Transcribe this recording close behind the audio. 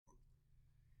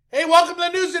Hey, welcome to the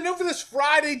News and Noon for this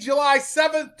Friday, July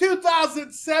 7th,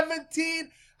 2017.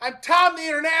 I'm Tom, the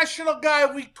International Guy,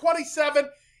 week 27.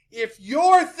 If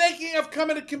you're thinking of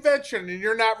coming to convention and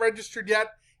you're not registered yet,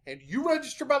 and you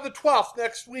register by the 12th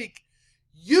next week,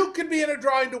 you could be in a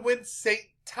drawing to win St.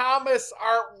 Thomas,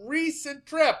 our recent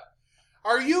trip.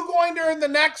 Are you going to earn the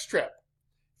next trip?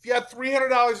 If you have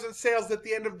 $300 in sales at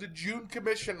the end of the June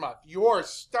commission month, you're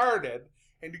started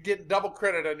and you're getting double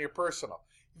credit on your personal.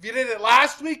 If you did it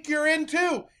last week, you're in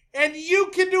too. And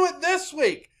you can do it this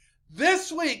week.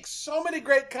 This week, so many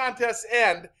great contests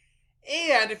end.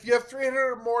 And if you have 300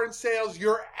 or more in sales,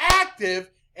 you're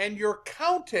active and you're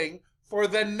counting for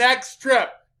the next trip.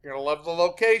 You're going to love the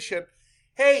location.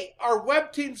 Hey, our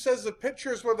web team says a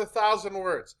picture is worth 1,000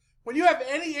 words. When you have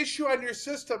any issue on your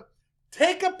system,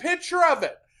 take a picture of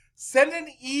it. Send an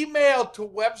email to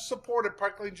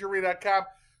websupport@parklanejury.com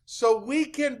so we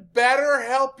can better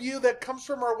help you. That comes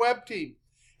from our web team.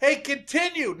 Hey,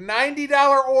 continue.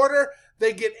 $90 order.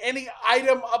 They get any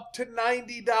item up to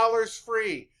 $90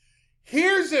 free.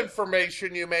 Here's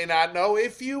information you may not know.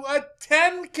 If you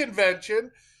attend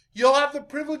convention, you'll have the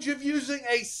privilege of using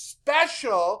a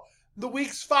special the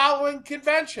weeks following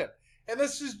convention. And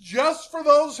this is just for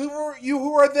those who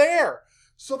are there.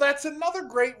 So that's another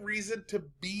great reason to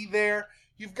be there.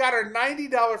 You've got our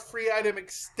 $90 free item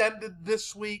extended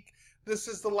this week. This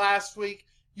is the last week.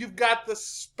 You've got the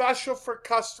special for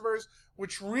customers,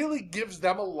 which really gives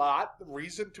them a lot, the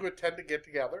reason to attend to get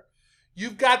together.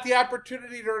 You've got the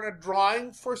opportunity to earn a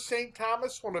drawing for St.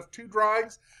 Thomas, one of two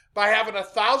drawings, by having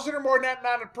 1,000 or more net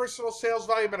non-personal sales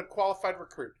volume and a qualified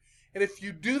recruit. And if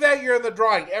you do that, you're in the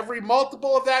drawing. Every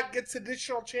multiple of that gets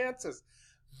additional chances.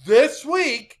 This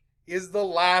week is the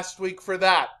last week for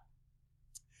that.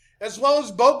 As well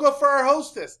as BOGO for our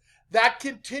hostess. That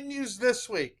continues this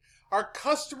week. Our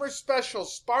customer special,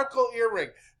 Sparkle Earring.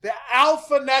 The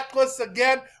Alpha Necklace,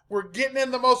 again, we're getting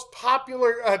in the most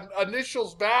popular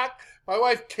initials back. My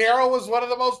wife Carol was one of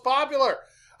the most popular.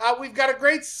 We've got a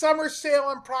great summer sale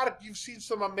on product. You've seen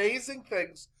some amazing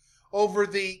things over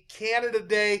the Canada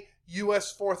Day,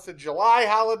 U.S. 4th of July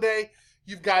holiday.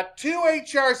 You've got 2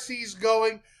 HRCs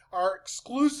going. Our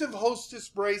exclusive hostess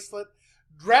bracelet.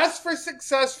 Dress for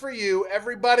success for you.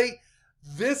 Everybody,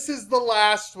 this is the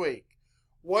last week.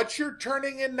 What you're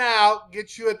turning in now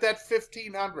gets you at that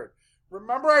 $1,500.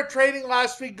 Remember our trading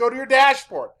last week? Go to your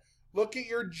dashboard. Look at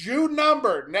your June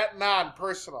number, net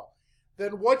non-personal.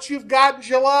 Then what you've got in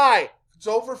July. If it's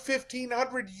over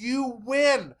 $1,500, you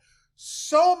win.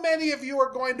 So many of you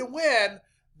are going to win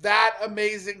that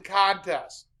amazing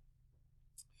contest.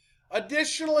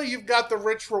 Additionally, you've got the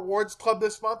Rich Rewards Club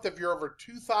this month. If you're over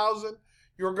 2,000,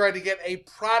 you're going to get a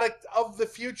product of the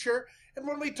future. And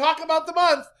when we talk about the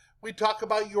month, we talk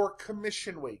about your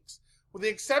commission weeks. With the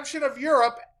exception of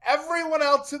Europe, everyone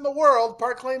else in the world,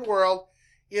 Park Lane world,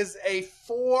 is a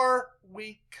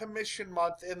 4-week commission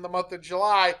month in the month of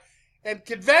July. And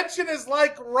convention is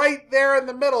like right there in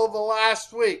the middle of the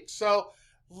last week. So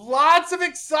lots of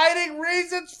exciting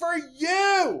reasons for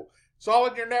you. It's all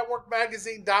in your network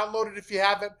magazine. Download it if you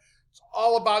haven't. It's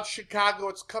all about Chicago.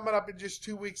 It's coming up in just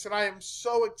 2 weeks, and I am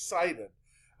so excited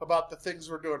about the things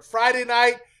we're doing. Friday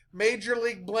night, Major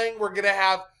League Bling. We're going to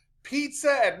have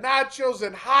pizza and nachos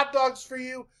and hot dogs for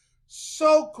you.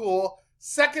 So cool.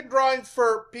 Second drawing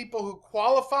for people who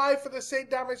qualify for the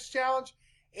St. Thomas Challenge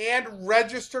and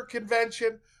register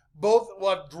convention. Both will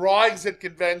have drawings at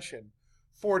convention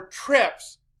for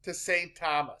trips to St.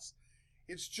 Thomas.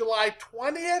 It's July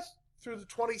 20th through the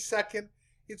 22nd.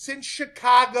 It's in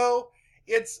Chicago.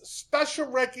 It's special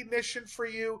recognition for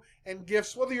you and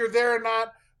gifts, whether you're there or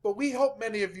not. But we hope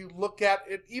many of you look at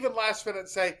it, even last minute, and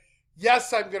say,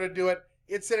 yes, I'm going to do it.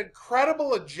 It's an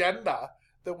incredible agenda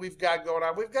that we've got going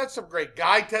on. We've got some great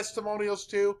guy testimonials,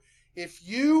 too. If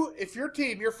your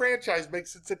team, your franchise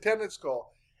makes its attendance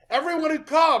goal, everyone who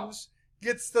comes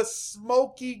gets the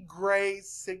smoky gray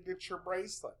signature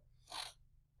bracelet.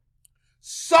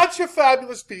 Such a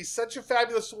fabulous piece, such a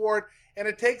fabulous award, and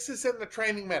it takes us in the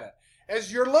training minute.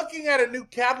 As you're looking at a new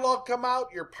catalog come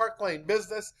out, your Park Lane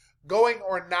business, going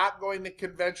or not going to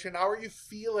convention, how are you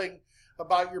feeling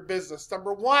about your business?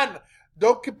 Number one,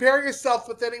 don't compare yourself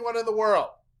with anyone in the world.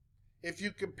 If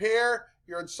you compare,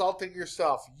 you're insulting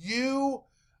yourself. You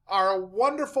are a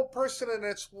wonderful person, and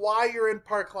it's why you're in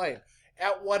Park Lane.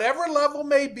 At whatever level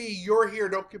may be, you're here.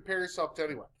 Don't compare yourself to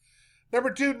anyone.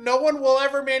 Number two, no one will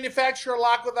ever manufacture a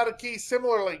lock without a key.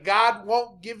 Similarly, God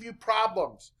won't give you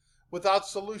problems without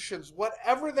solutions.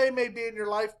 Whatever they may be in your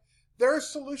life, there are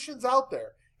solutions out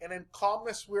there. And in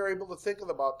calmness, we're able to think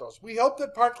about those. We hope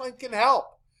that Park Lane can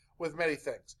help with many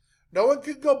things. No one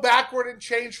can go backward and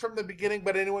change from the beginning,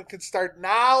 but anyone can start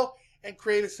now and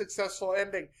create a successful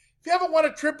ending. If you haven't won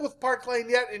a trip with Park Lane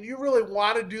yet and you really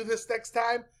want to do this next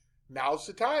time, now's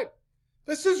the time.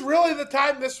 This is really the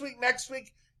time this week, next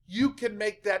week. You can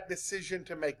make that decision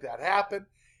to make that happen.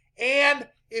 And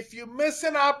if you miss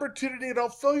an opportunity,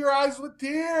 don't fill your eyes with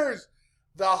tears.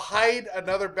 They'll hide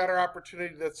another better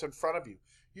opportunity that's in front of you.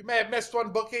 You may have missed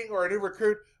one booking or a new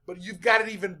recruit, but you've got an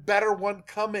even better one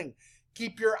coming.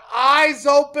 Keep your eyes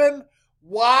open.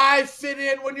 Why fit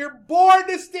in when you're born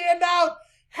to stand out?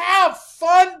 Have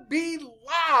fun, be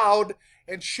loud,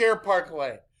 and share Park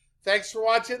Lane. Thanks for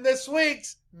watching this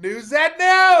week's News at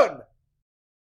Noon.